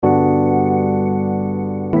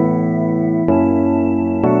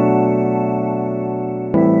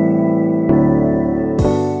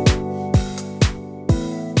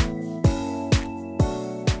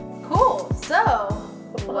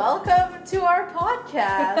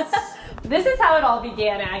podcast. This is how it all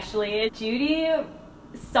began, actually. Judy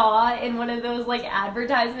saw in one of those like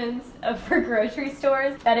advertisements for grocery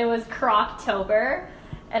stores that it was Croctober.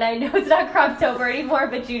 And I know it's not Croctober anymore,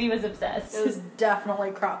 but Judy was obsessed. It was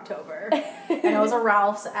definitely Croctober. And it was a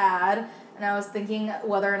Ralph's ad. And I was thinking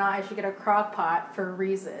whether or not I should get a crock pot for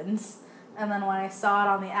reasons. And then when I saw it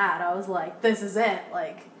on the ad, I was like, this is it.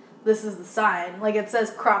 Like, this is the sign. Like, it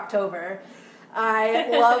says Croctober. I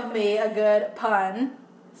love me a good pun.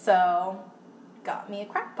 So, got me a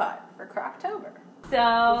crock pot for Croctober.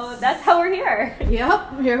 So, that's how we're here.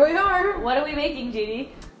 Yep, here we are. What are we making,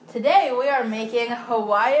 Judy? Today we are making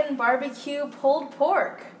Hawaiian barbecue pulled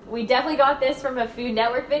pork. We definitely got this from a Food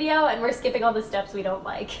Network video, and we're skipping all the steps we don't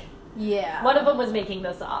like. Yeah. One of them was making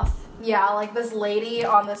the sauce. Yeah, like this lady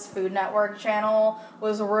on this Food Network channel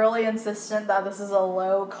was really insistent that this is a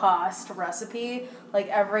low-cost recipe. Like,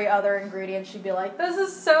 every other ingredient, she'd be like, this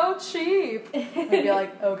is so cheap. I'd be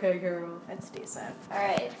like, okay, girl, it's decent.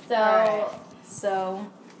 Alright, so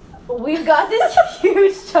we've got this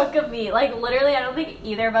huge chunk of meat. Like, literally, I don't think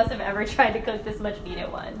either of us have ever tried to cook this much meat at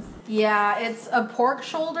once. Yeah, it's a pork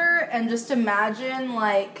shoulder, and just imagine,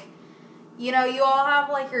 like, you know, you all have,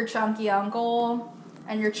 like, your chunky uncle,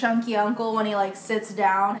 and your chunky uncle, when he, like, sits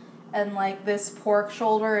down, and, like, this pork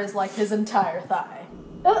shoulder is, like, his entire thigh.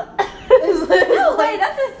 No way,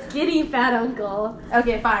 that's a skinny fat uncle.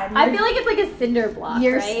 Okay, fine. I feel like it's like a cinder block,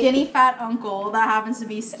 Your right? skinny fat uncle that happens to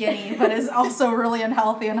be skinny, but is also really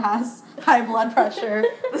unhealthy and has high blood pressure.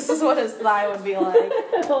 This is what his thigh would be like.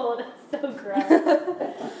 Oh, that's so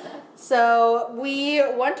gross. So we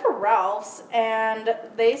went to Ralph's, and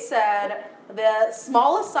they said the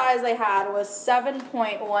smallest size they had was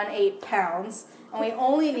 7.18 pounds, and we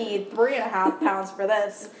only need 3.5 pounds for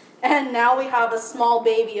this. And now we have a small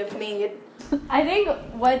baby of meat. I think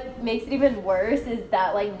what makes it even worse is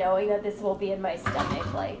that, like, knowing that this will be in my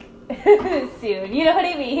stomach, like, soon. You know what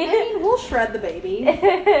I mean? I mean, we'll shred the baby.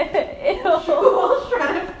 We'll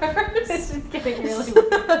shred it first. This is getting really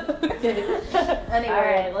weird. Okay. Anyway.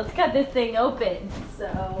 Alright, let's cut this thing open.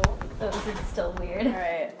 So, this is still weird.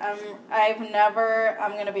 Alright, I'm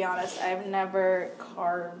gonna be honest, I've never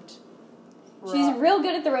carved. She's real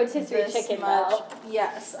good at the rotisserie chicken, though.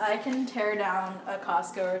 Yes, I can tear down a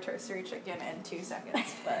Costco rotisserie chicken in 2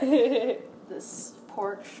 seconds, but this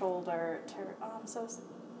pork shoulder, do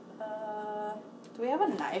we have a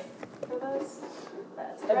knife for this?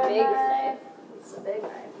 That's a big knife. It's a big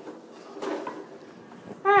knife.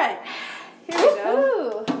 Alright, here we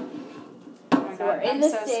go. Oh my God, we're in the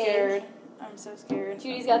sink. Scared. I'm so scared.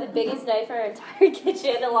 Judy's got the biggest knife in our entire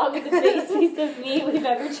kitchen, along with the biggest piece of meat we've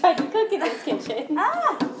ever tried to cook in this kitchen.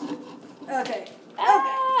 Ah! Okay.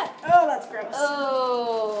 Ah! Okay. Oh, that's gross.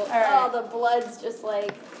 Oh. All right. Oh, the blood's just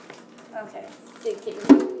like Okay. sinking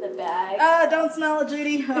in the bag. Don't smell it,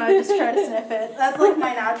 Judy. Oh, I just try to sniff it. That's like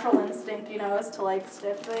my natural instinct, you know, is to like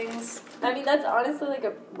sniff things. I mean, that's honestly like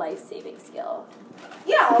a life-saving skill.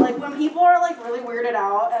 Yeah, like when people are like really weirded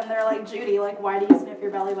out and they're like, Judy, like, why do you sniff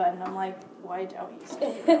your belly button? I'm like, why don't you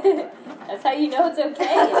sniff your belly button? That's how you know it's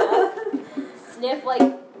okay, you know? Sniff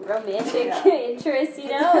like romantic interest, you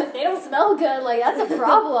know? If they don't smell good, like, that's a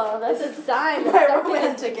problem. That's a sign that My something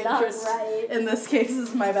romantic is not interest right. in this case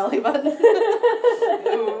is my belly button.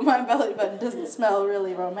 Ooh, my belly button doesn't smell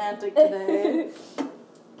really romantic today.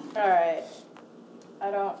 Alright.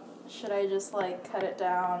 Should I just like cut it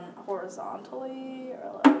down horizontally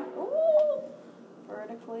or like, ooh,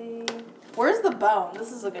 vertically? Where's the bone?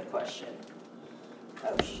 This is a good question.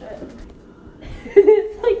 Oh shit.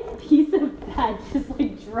 It's like a piece of fat just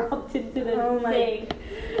like dropped into the sink.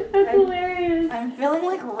 That's hilarious. I'm feeling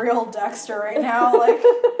like real Dexter right now. Like,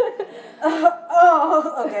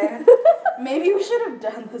 okay. Maybe we should have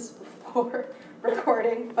done this before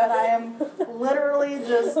recording, but I am literally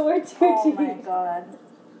just. Oh my god.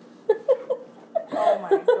 Oh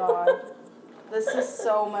my god. This is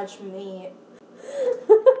so much meat.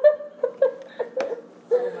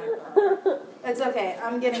 Oh my god. It's okay.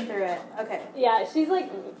 I'm getting through it. Okay. Yeah, she's like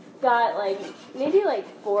got like maybe like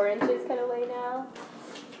 4 inches cut away now.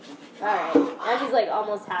 Alright. Now she's like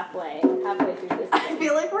almost halfway through this thing. I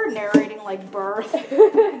feel like we're narrating like birth.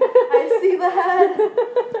 I see the head.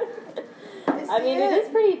 I mean, it is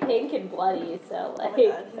pretty pink and bloody, so like. Oh my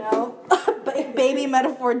god, no. Baby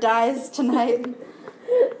metaphor dies tonight.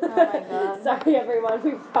 Oh my god. Sorry, everyone.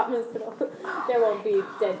 We promise there won't be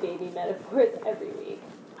dead baby metaphors every week.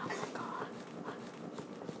 Oh my god.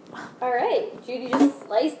 All right, Judy just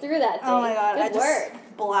sliced through that thing. Oh my god, Good I work.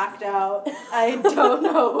 just blacked out. I don't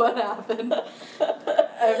know what happened.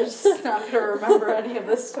 I'm just not gonna remember any of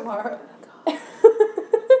this tomorrow.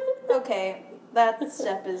 Okay, That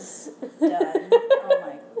step is done. Oh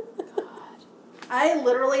my god. I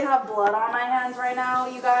literally have blood on my hands right now,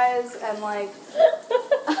 you guys, and like...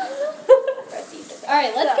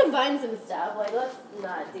 Alright, let's combine some stuff. Like, let's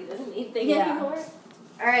not do this meat thing anymore.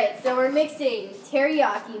 Alright, so we're mixing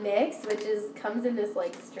teriyaki mix, which comes in this,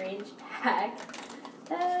 like, strange pack.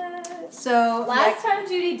 So... Last time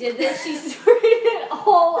Judy did this, she sprayed it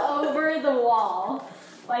all over the wall.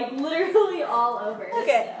 Like, literally all over.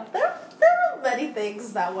 Okay, there were many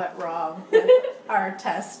things that went wrong with our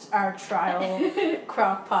trial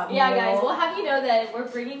crock pot meal. Yeah, guys, we'll have you know that we're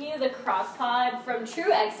bringing you the crock pot from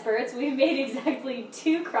true experts. We've made exactly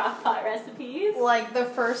 2 crock pot recipes. Like, the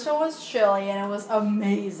first one was chili, and it was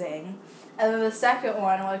amazing. And then the second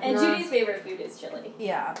one, like, Judy's favorite food is chili.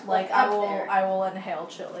 Yeah, like I will inhale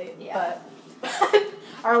chili. Yeah. But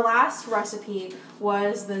our last recipe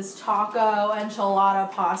was this taco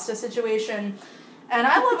enchilada pasta situation. And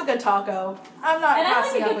I love a good taco. I'm not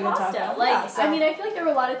passing up a good pasta. taco. Like, yeah, so. I mean, I feel like there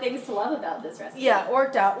were a lot of things to love about this recipe. Yeah, it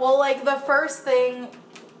worked out. Well, like, the first thing,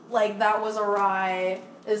 like, that was awry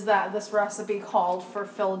is that this recipe called for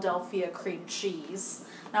Philadelphia cream cheese.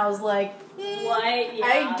 And I was like, what? Yeah.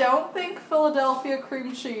 I don't think Philadelphia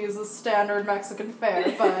cream cheese is standard Mexican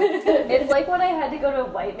fare, but... It's like when I had to go to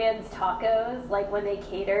White Man's Tacos, like when they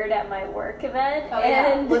catered at my work event. Oh,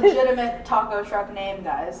 and yeah. Legitimate taco truck name,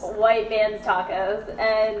 guys. White Man's Tacos.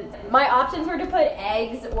 And my options were to put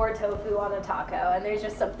eggs or tofu on a taco, and there's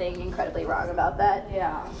just something incredibly wrong about that.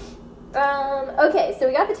 Yeah. Okay, so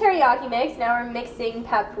we got the teriyaki mix. Now we're mixing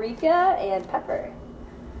paprika and pepper.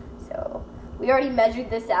 So... we already measured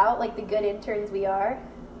this out like the good interns we are.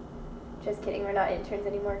 Just kidding, we're not interns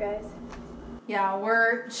anymore, guys. Yeah,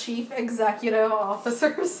 we're chief executive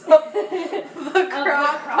officers of the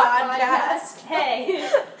Crock Podcast. Hey.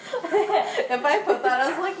 If I put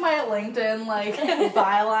that as like my LinkedIn like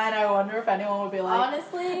byline, I wonder if anyone would be like...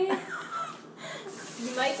 Honestly,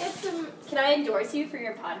 you might get some... Can I endorse you for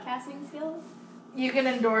your podcasting skills? You can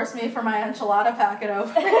endorse me for my enchilada packet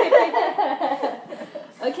over.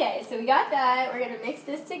 Okay, so we got that. We're going to mix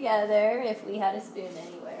this together if we had a spoon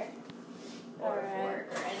anywhere. Or a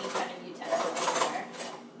fork or any kind of utensil anywhere.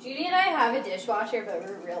 Judy and I have a dishwasher, but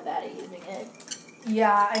we're real bad at using it.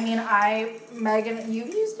 Yeah, I mean, Megan,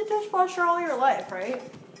 you've used a dishwasher all your life, right?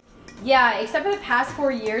 Yeah, except for the past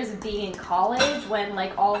 4 years of being in college when,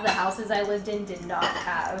 like, all of the houses I lived in did not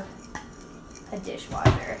have a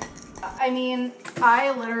dishwasher. I mean,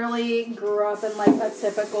 I literally grew up in, like, a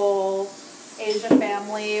typical Asian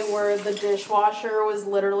family where the dishwasher was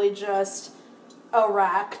literally just a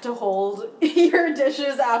rack to hold your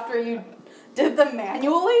dishes after you did them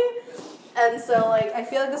manually. And so, like, I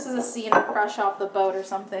feel like this is a scene of Fresh Off the Boat or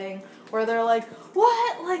something where they're like,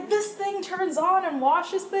 what? Like, this thing turns on and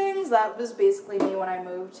washes things? That was basically me when I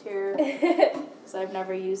moved here. So I've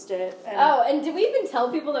never used it. And did we even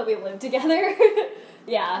tell people that we live together?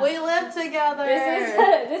 Yeah. We live together.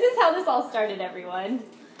 This is how this all started, everyone.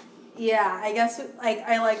 Yeah, I guess, like,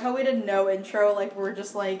 I like how we did no intro, like, we're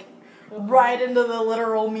just, like, right into the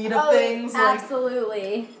literal meat of things.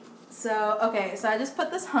 Absolutely. Like, so, okay, so I just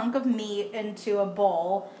put this hunk of meat into a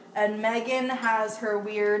bowl, and Megan has her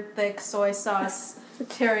weird, thick soy sauce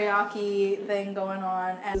teriyaki thing going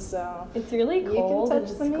on, and so... It's really cold and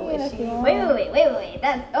squishy. Wait. Wait.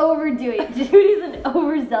 That's overdoing it. Judy's an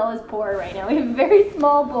overzealous pour right now. We have a very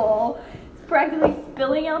small bowl. It's practically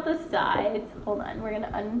spilling out the sides. Hold on, we're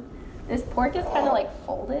gonna this pork is kind of like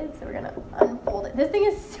folded, so we're gonna unfold it. This thing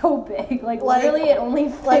is so big, like literally it only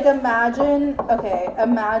fits. Like imagine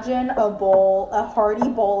a bowl, a hearty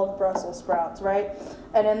bowl of Brussels sprouts, right?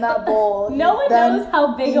 And in that bowl, no one knows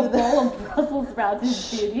how big a bowl of Brussels sprouts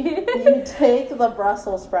is, Judy. You take the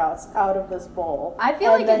Brussels sprouts out of this bowl. I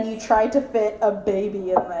feel like then you try to fit a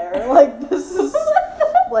baby in there. Like this is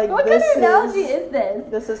like what kind of analogy is this?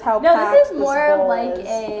 This is how this is more of like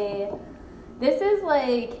this is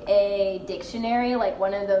like a dictionary, like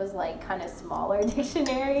one of those like kind of smaller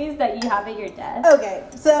dictionaries that you have at your desk. Okay,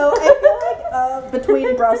 so I feel like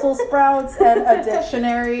between Brussels sprouts and a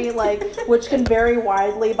dictionary, like which can vary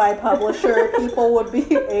widely by publisher, people would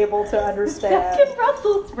be able to understand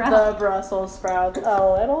Brussels sprouts. The Brussels sprouts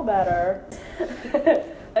a little better.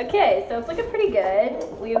 Okay, so it's looking pretty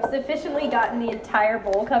good. We've sufficiently gotten the entire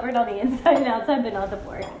bowl covered on the inside and outside, but not the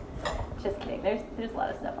pork. Just kidding. There's a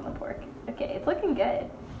lot of stuff on the pork. Okay, it's looking good.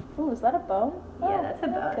 Oh, is that a bone? Yeah, that's a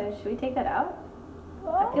bone. Okay. Should we take that out?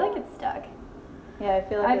 Oh. I feel like it's stuck. Yeah, I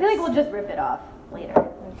feel like we'll just rip it off later.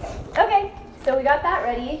 Okay, so we got that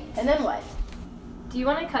ready. And then what? Do you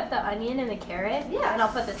want to cut the onion and the carrot? Yeah. And I'll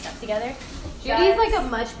put this stuff together. Judy's like a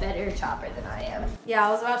much better chopper than I am. Yeah,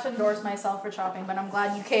 I was about to endorse myself for chopping, but I'm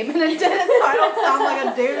glad you came in and did it so I don't sound like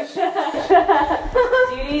a douche.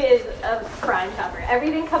 Judy is a prime chopper.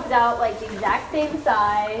 Everything comes out like the exact same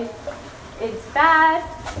size. It's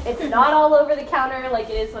fast. It's not all over the counter like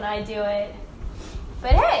it is when I do it.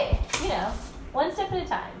 But hey, you know, one step at a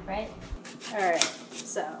time, right? Alright,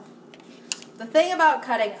 so the thing about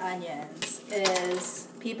cutting onions is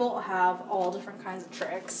people have all different kinds of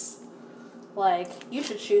tricks. Like, you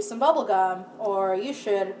should chew some bubble gum, or you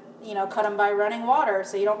should, cut them by running water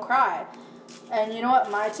so you don't cry. And you know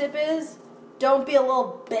what my tip is? Don't be a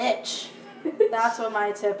little bitch. That's what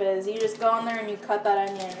my tip is. You just go in there and you cut that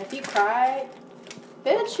onion. If you cry,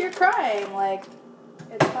 bitch, you're crying. Like,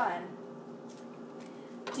 it's fine.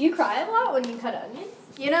 Do you cry a lot when you cut onions?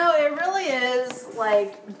 It really is,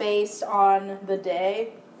 based on the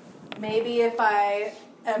day. Maybe if I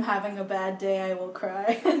am having a bad day, I will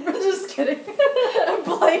cry. I'm just kidding.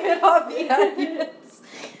 Blame it on the onions.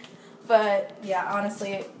 But, yeah,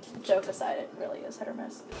 honestly, joke aside, it really is hit or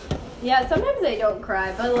miss. Yeah, sometimes I don't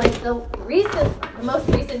cry, but the most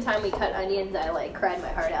recent time we cut onions, I cried my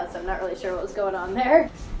heart out, so I'm not really sure what was going on there.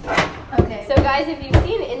 Okay. So guys, if you've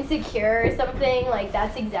seen Insecure or something,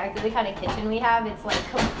 that's exactly the kind of kitchen we have. It's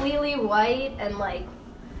completely white and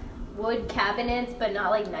wood cabinets, but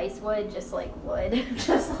not nice wood, just wood.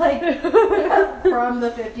 Just from the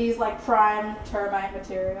 50s, prime termite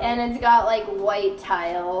material. And it's got white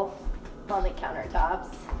tile on the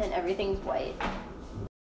countertops, and everything's white.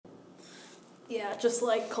 Yeah, just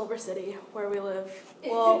like Culver City, where we live.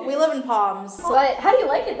 Well, we live in Palms. So But how do you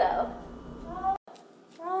like it though?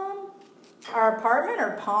 Our apartment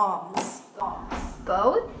or Palms? Palms.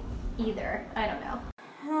 Both? Either. I don't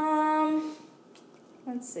know.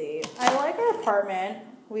 Let's see. I like our apartment.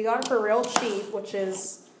 We got it for real cheap, which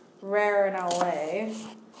is rare in LA.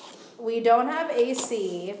 We don't have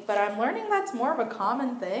AC, but I'm learning that's more of a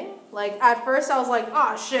common thing. At first I was like,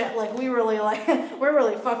 oh shit, we really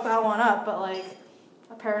fucked that one up, but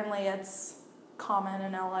apparently it's common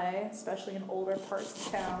in LA, especially in older parts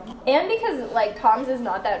of town. And because Palms is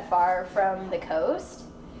not that far from the coast,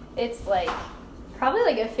 it's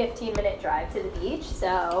probably a 15-minute drive to the beach,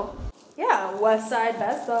 so yeah, west side,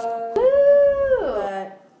 best side. Woo!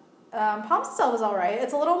 But Palms itself is alright.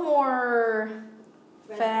 It's a little more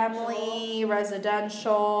family,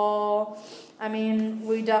 residential. I mean,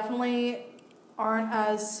 we definitely aren't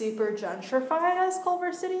as super gentrified as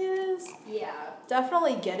Culver City is. Yeah.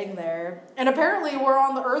 Definitely getting there. And apparently we're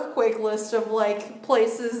on the earthquake list of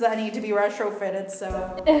places that need to be retrofitted,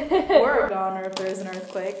 so we're a goner if there is an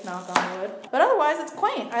earthquake, knock on wood. But otherwise it's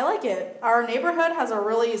quaint. I like it. Our neighborhood has a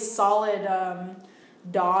really solid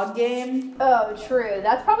dog game. Oh, true.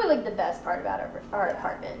 That's probably the best part about our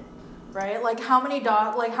apartment. Right? How many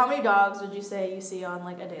dogs would you say you see on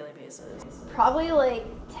a daily basis? Probably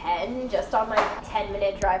 10 just on my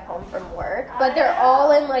 10-minute drive home from work. But they're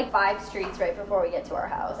all in 5 streets right before we get to our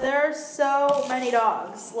house. There's so many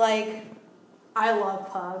dogs. I love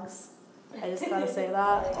pugs. I just gotta say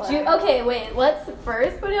that. Okay, wait. Let's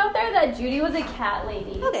first put it out there that Judy was a cat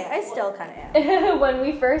lady. Okay, I still kind of am. When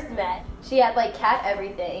we first met, she had cat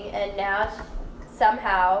everything, and now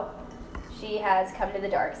somehow she has come to the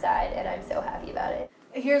dark side, and I'm so happy about it.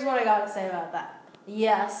 Here's what I gotta say about that.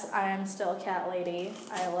 Yes, I am still a cat lady.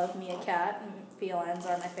 I love me a cat, and felines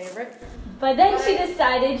are my favorite. But then she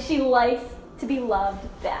decided she likes to be loved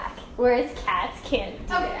back, whereas cats can't do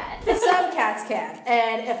that. Some cats can.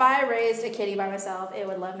 And if I raised a kitty by myself, it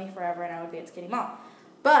would love me forever, and I would be its kitty mom.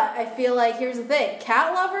 But I feel here's the thing.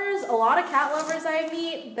 Cat lovers, a lot of cat lovers I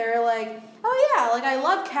meet, they're oh yeah, I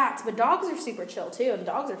love cats, but dogs are super chill too, and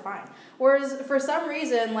dogs are fine. Whereas for some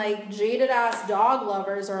reason, jaded ass dog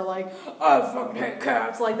lovers are I fucking hate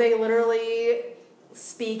cats. They literally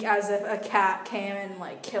speak as if a cat came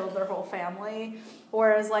and killed their whole family.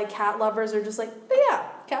 Whereas cat lovers are just oh yeah,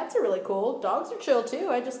 cats are really cool. Dogs are chill too.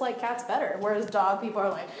 I just like cats better. Whereas dog people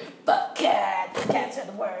are fuck cats. Cats are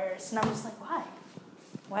the worst. And I'm just why?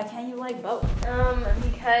 Why can't you like both?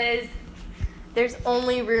 Because there's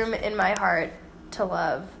only room in my heart to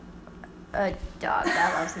love a dog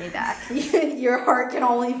that loves me back. Your heart can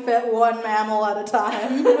only fit one mammal at a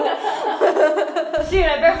time. Shoot,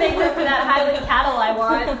 I better make room for that Highland cattle I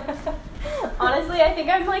want. Honestly, I think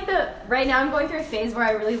I'm right now I'm going through a phase where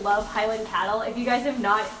I really love Highland cattle. If you guys have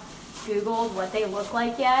not Googled what they look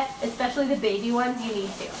like yet, especially the baby ones, you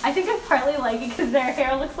need to. I think I partly like it because their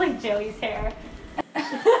hair looks like Joey's hair.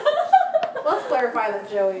 Let's clarify that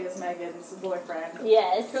Joey is Megan's boyfriend.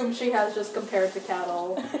 Yes. Whom she has just compared to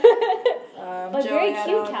cattle. But Joey, very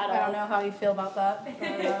cute cattle. I don't know how you feel about that.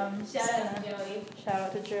 But, Shout out to Joey. Shout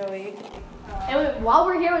out to Joey. And while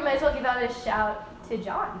we're here, we might as well give out a shout to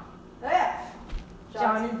John. Oh, yeah.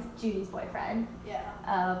 John is Judy's boyfriend. Yeah.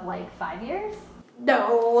 Of like 5 years?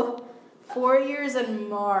 No. 4 years in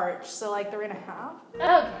March, so like 3.5. Okay.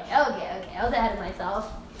 I was ahead of myself.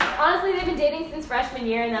 Honestly, they've been dating since freshman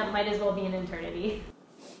year, and that might as well be an eternity.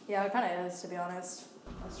 Yeah, it kind of is, to be honest.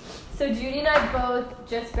 That's true. So Judy and I both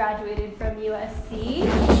just graduated from USC.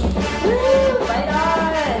 Woo! Right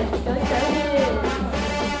on! Go Trojans!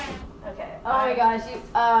 Okay. Oh my gosh,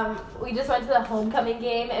 we just went to the homecoming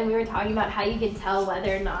game, and we were talking about how you can tell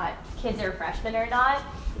whether or not kids are freshmen or not.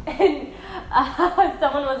 And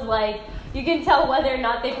someone was like, you can tell whether or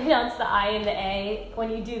not they pronounce the I and the A when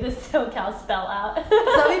you do the SoCal spell out.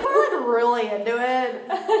 Some people are like really into it.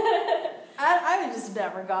 I just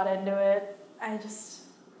never got into it. I just,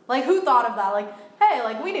 like, who thought of that? Like, hey,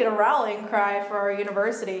 like, we need a rallying cry for our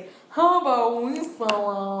university. How about we spell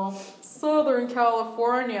out Southern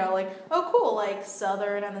California? Like, oh, cool, like,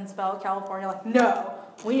 Southern and then spell California. Like, no,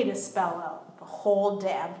 we need to spell out the whole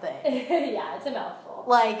damn thing. Yeah, it's a mouthful.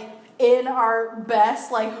 Like, in our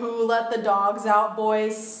best, like, who let the dogs out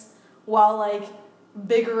voice while, like,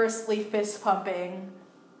 vigorously fist pumping,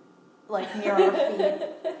 like, near our feet.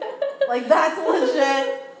 Like, that's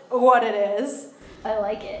legit what it is. I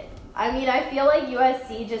like it. I mean, I feel like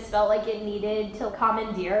USC just felt like it needed to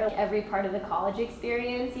commandeer every part of the college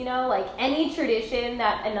experience, you know? Like, any tradition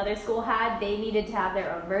that another school had, they needed to have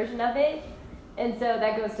their own version of it. And so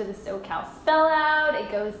that goes to the SoCal spell out.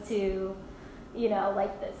 It goes to, you know,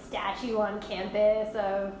 like the statue on campus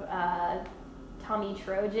of Tommy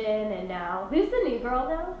Trojan, and now, who's the new girl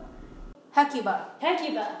now? Hecuba.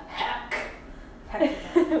 Heck.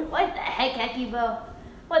 What the heck, Hecuba?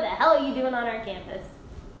 What the hell are you doing on our campus?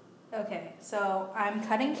 Okay, so I'm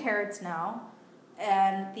cutting carrots now,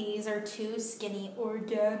 and these are 2 skinny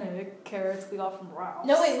organic carrots we got from Ralph's.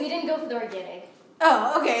 No, wait, we didn't go for the organic.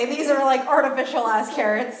 Oh, okay, these are like artificial ass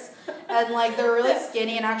carrots, and like they're really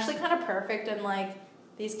skinny and actually kind of perfect, and like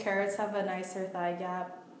these carrots have a nicer thigh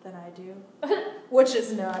gap than I do, which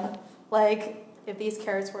is none. Like, if these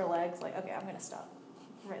carrots were legs, like, okay, I'm gonna stop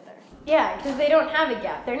right there. Yeah, because they don't have a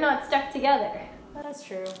gap. They're not stuck together. That is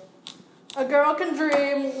true. A girl can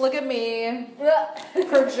dream. Look at me.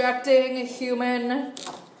 Projecting human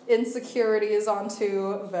insecurities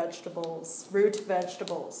onto vegetables. Root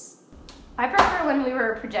vegetables. I prefer when we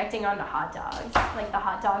were projecting onto hot dogs. Like the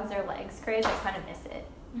hot dogs are legs craze. I kind of miss it.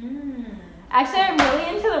 Actually, I'm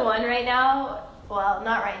really into the one right now. Well,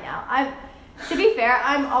 not right now. To be fair,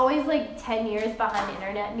 I'm always like 10 years behind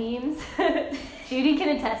internet memes. Judy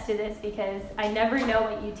can attest to this because I never know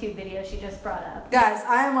what YouTube video she just brought up. Guys,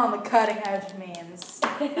 I am on the cutting edge of memes.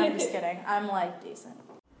 I'm just kidding. I'm like decent.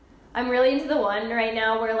 I'm really into the one right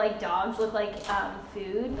now where like dogs look like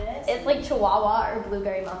food. It's like Chihuahua or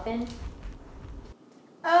Blueberry Muffin.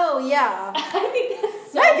 Oh, yeah. I think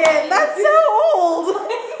that's so Megan, funny. that's so old.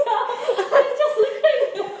 I just look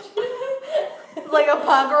at it. Like a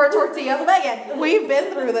pug or a tortilla. Megan, we've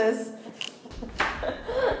been through this.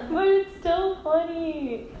 But it's still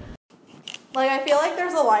funny. Like, I feel like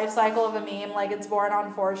there's a life cycle of a meme. Like, it's born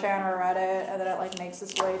on 4chan or Reddit, and then it, like, makes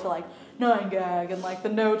its way to, like, 9gag and, like, the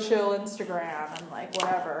no-chill Instagram and, like,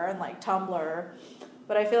 whatever, and, like, Tumblr.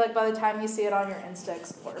 But I feel like by the time you see it on your Insta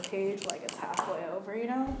Explorer page, like, it's halfway over, you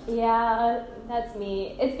know? Yeah, that's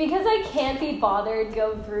me. It's because I can't be bothered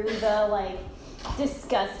go through the, like,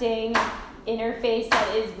 disgusting interface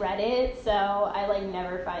that is Reddit, so I, like,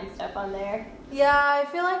 never find stuff on there. Yeah, I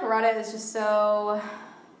feel like Reddit is just so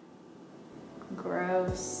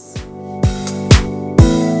gross.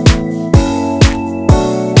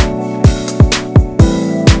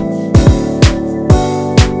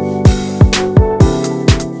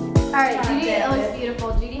 Alright, Judy, it looks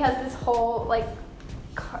beautiful. Judy has this whole, like,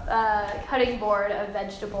 cutting board of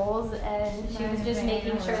vegetables, and she was just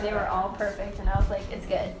making sure they were all perfect, and I was like, it's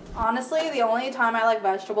good. Honestly, the only time I like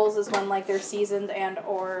vegetables is when, like, they're seasoned and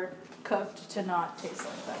or cooked to not taste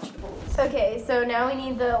like vegetables. Okay, so now we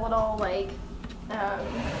need the little, like,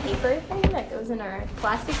 paper thing that goes in our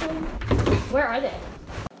plastic thing. Where are they?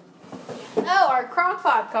 Oh, our crock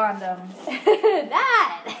pot condom.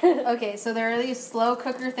 That! Okay, so there are these slow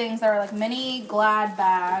cooker things that are like mini Glad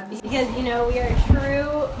bags. Because, you know, we are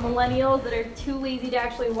true millennials that are too lazy to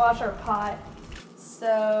actually wash our pot.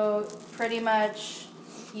 So pretty much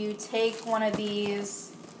you take one of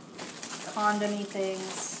these condom-y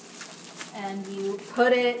things and you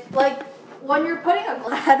put it, like when you're putting a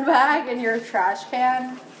Glad bag in your trash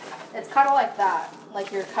can, it's kind of like that.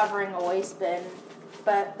 Like you're covering a waste bin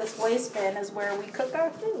but this waste bin is where we cook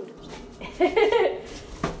our food.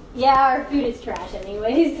 Yeah, our food is trash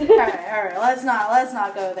anyways. All right. Let's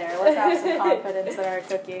not go there. Let's have some confidence in our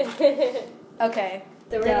cooking. Okay.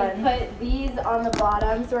 So we're gonna put these on the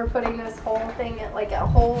bottom. So we're putting this whole thing, like a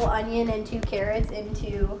whole onion and 2 carrots,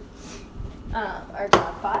 into our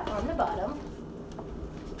crock pot on the bottom.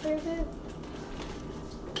 Where's it?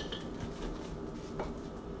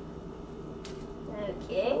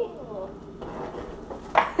 Okay.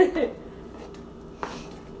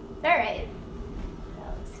 All right.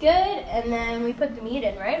 That looks good. And then we put the meat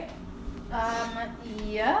in, right?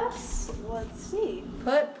 Yes. Let's see.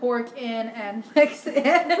 Put pork in and mix it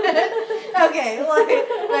in. Okay, like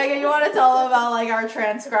Megan, you want to tell them about like our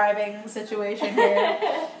transcribing situation here?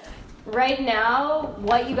 Right now,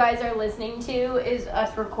 what you guys are listening to is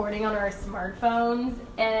us recording on our smartphones,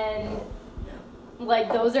 and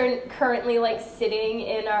like those are currently like sitting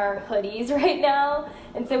in our hoodies right now,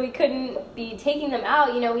 and so we couldn't be taking them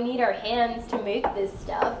out. You know, we need our hands to make this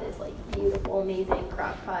stuff, this like beautiful, amazing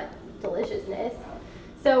crock pot deliciousness.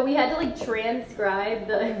 So we had to like transcribe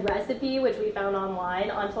the recipe, which we found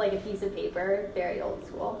online, onto like a piece of paper, very old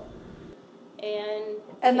school.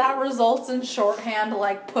 And that results in shorthand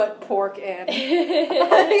like put pork in.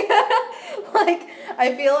 Like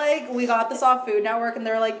I feel like we got this off Food Network and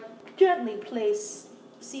they're like gently place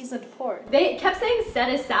seasoned pork. They kept saying set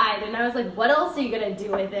aside, and I was like, what else are you gonna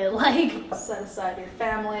do with it? Like set aside your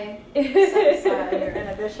family, set aside your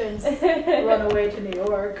inhibitions, run away to New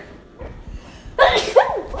York.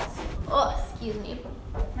 Oh, excuse me.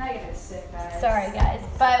 Megan is sick, guys. Sorry, guys.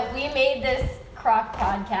 But we made this crock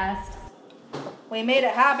podcast. We made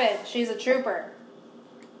it happen. She's a trooper.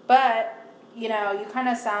 But, you know, you kind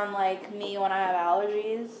of sound like me when I have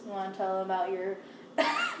allergies. You want to tell them about your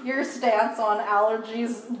your stance on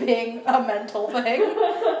allergies being a mental thing?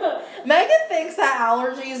 Megan thinks that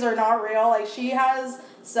allergies are not real. Like, she has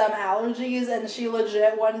some allergies, and she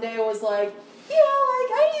legit one day was like, yeah,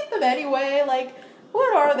 like, I eat them anyway. Like,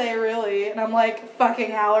 what are they really? And I'm like,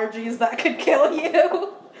 fucking allergies that could kill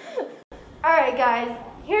you. Alright, guys.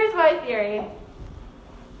 Here's my theory.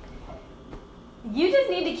 You just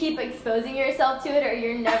need to keep exposing yourself to it, or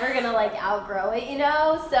you're never gonna like outgrow it, you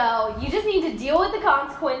know? So you just need to deal with the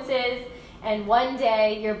consequences, and one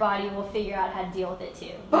day your body will figure out how to deal with it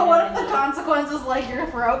too. But what if the consequence is like your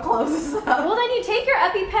throat closes up? Well, then you take your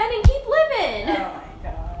EpiPen and keep living. Oh my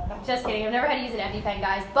god. Just kidding. I've never had to use an EpiPen,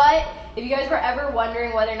 guys. But if you guys were ever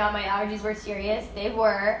wondering whether or not my allergies were serious, they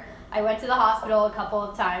were. I went to the hospital a couple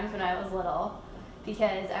of times when I was little,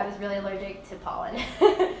 because I was really allergic to pollen.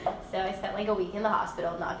 So I spent like a week in the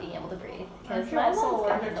hospital not being able to breathe. Because you're also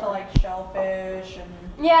allergic to like shellfish and...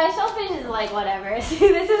 Yeah, shellfish is like whatever. See,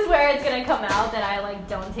 this is where it's going to come out that I like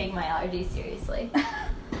don't take my allergies seriously.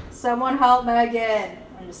 Someone help Megan.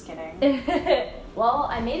 I'm just kidding. Well,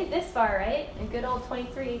 I made it this far, right? A good old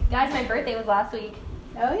 23. Guys, my birthday was last week.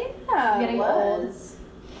 Oh yeah, I'm getting old.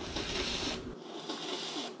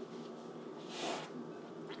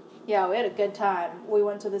 Yeah, we had a good time. We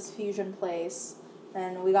went to this fusion place,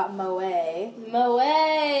 and we got Moe. Moe!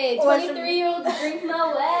 23-year-olds drink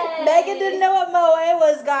Moe! Megan didn't know what Moe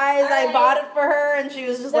was, guys. Right. I bought it for her, and she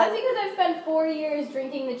was just That's because I've spent 4 years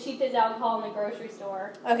drinking the cheapest alcohol in the grocery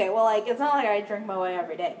store. Okay, well, like, it's not like I drink Moe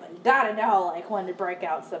every day, but you gotta know, like, when to break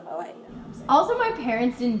out some Moe, you know what I'm saying? Also, my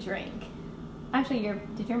parents didn't drink. Actually,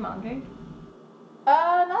 did your mom drink?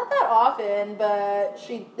 Not that often, but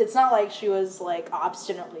it's not like she was, like,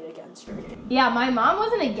 obstinately against drinking. Yeah, my mom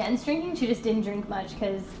wasn't against drinking, she just didn't drink much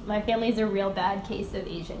because my family's a real bad case of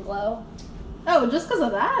Asian glow. Oh, just because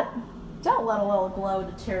of that? Don't let a little glow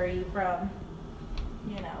deter you from,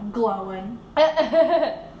 you know, glowing.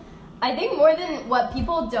 I think more than what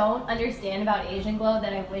people don't understand about Asian glow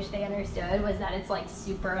that I wish they understood was that it's, like,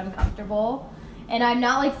 super uncomfortable. And I'm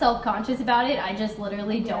not, like, self-conscious about it, I just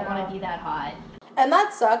literally don't want to be that hot. And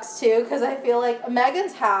that sucks, too, because I feel like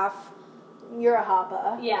Megan's half, you're a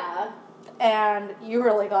hapa. Yeah. And you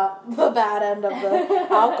really got the bad end of the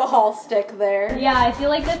alcohol stick there. Yeah, I feel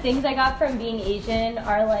like the things I got from being Asian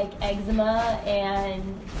are, like, eczema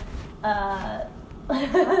and,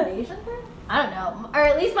 Asian thing? I don't know. Or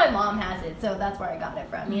at least my mom has it, so that's where I got it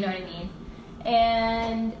from, you know what I mean?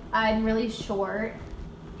 And I'm really short,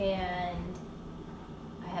 and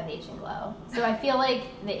I have Asian glow. So I feel like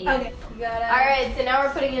the Asian... Okay, you got it. Alright, so now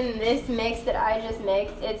we're putting in this mix that I just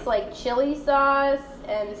mixed. It's like chili sauce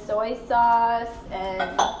and soy sauce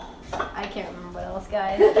and I can't remember what else,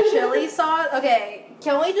 guys. Chili sauce? Okay,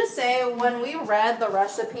 can we just say when we read the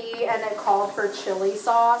recipe and it called for chili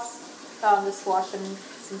sauce, I'm just washing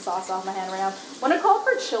some sauce off my hand right now. When it called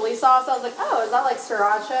for chili sauce, I was like, oh, is that like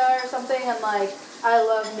sriracha or something? And like, I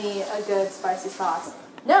love me a good spicy sauce.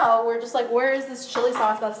 No, we're just like, where is this chili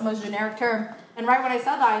sauce? That's the most generic term. And right when I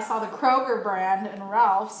said that, I saw the Kroger brand and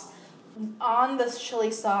Ralph's. On this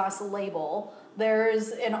chili sauce label, there's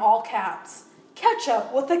in all caps,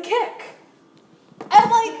 ketchup with a kick.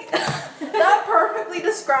 And like, that perfectly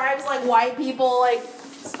describes like white people like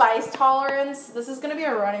spice tolerance. This is gonna be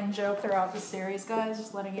a running joke throughout the series, guys.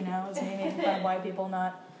 Just letting you know, is me making fun of white people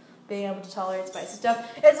not being able to tolerate spicy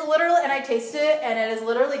stuff. It's literally, and I tasted it, and it is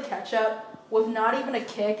literally ketchup with not even a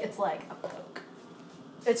kick. It's like a Coke.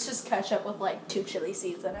 It's just ketchup with like 2 chili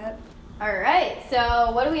seeds in it. All right,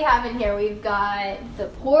 so what do we have in here? We've got the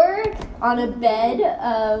pork on a bed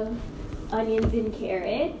of onions and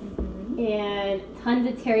carrots, and tons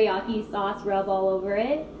of teriyaki sauce rub all over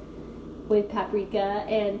it with paprika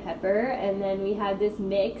and pepper. And then we have this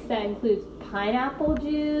mix that includes pineapple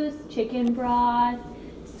juice, chicken broth,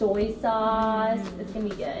 soy sauce. It's gonna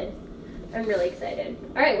be good. I'm really excited.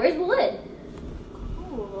 All right, where's the lid?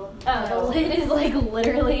 Oh, the lid is like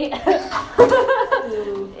literally, ew,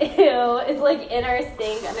 it's like in our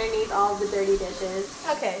sink underneath all the dirty dishes.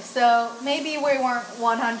 Okay, so maybe we weren't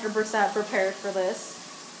 100% prepared for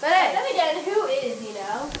this, but hey. Then again, who is, you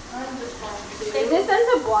know? I'm just going to. If this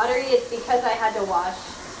ends up watery, it's because I had to wash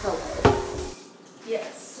the lid.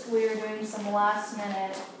 Yes, we are doing some last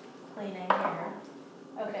minute cleaning here.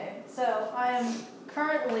 Okay, so I am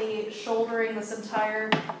currently shouldering this entire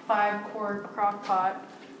 5-quart crock pot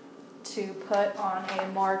to put on a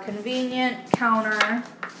more convenient counter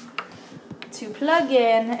to plug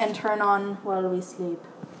in and turn on while we sleep.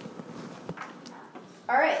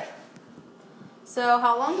 Alright, so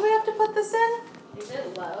how long do we have to put this in? Is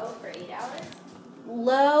it low for 8 hours?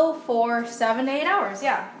 Low for 7 to 8 hours,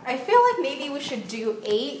 yeah. I feel like maybe we should do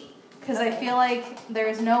 8 because I feel like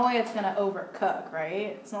there's no way it's going to overcook,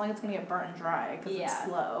 right? It's not like it's going to get burnt and dry because it's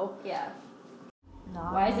slow. Yeah.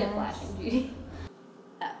 Nice. Why is it flashing, Judy?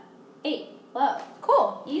 8. Low.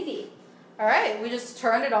 Cool. Easy. All right, we just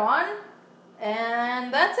turned it on,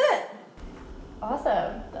 and that's it.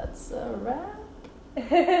 Awesome. That's a wrap.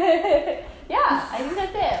 Yeah, I think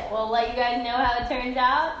that's it. We'll let you guys know how it turns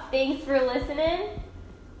out. Thanks for listening.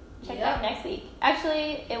 Check back next week.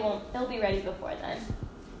 Actually, it won't. It'll be ready before then.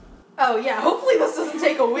 Oh, yeah. Hopefully this doesn't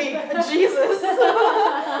take a week. Jesus.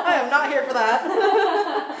 I am not here for that.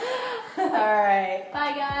 All right.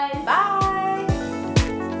 Bye, guys. Bye.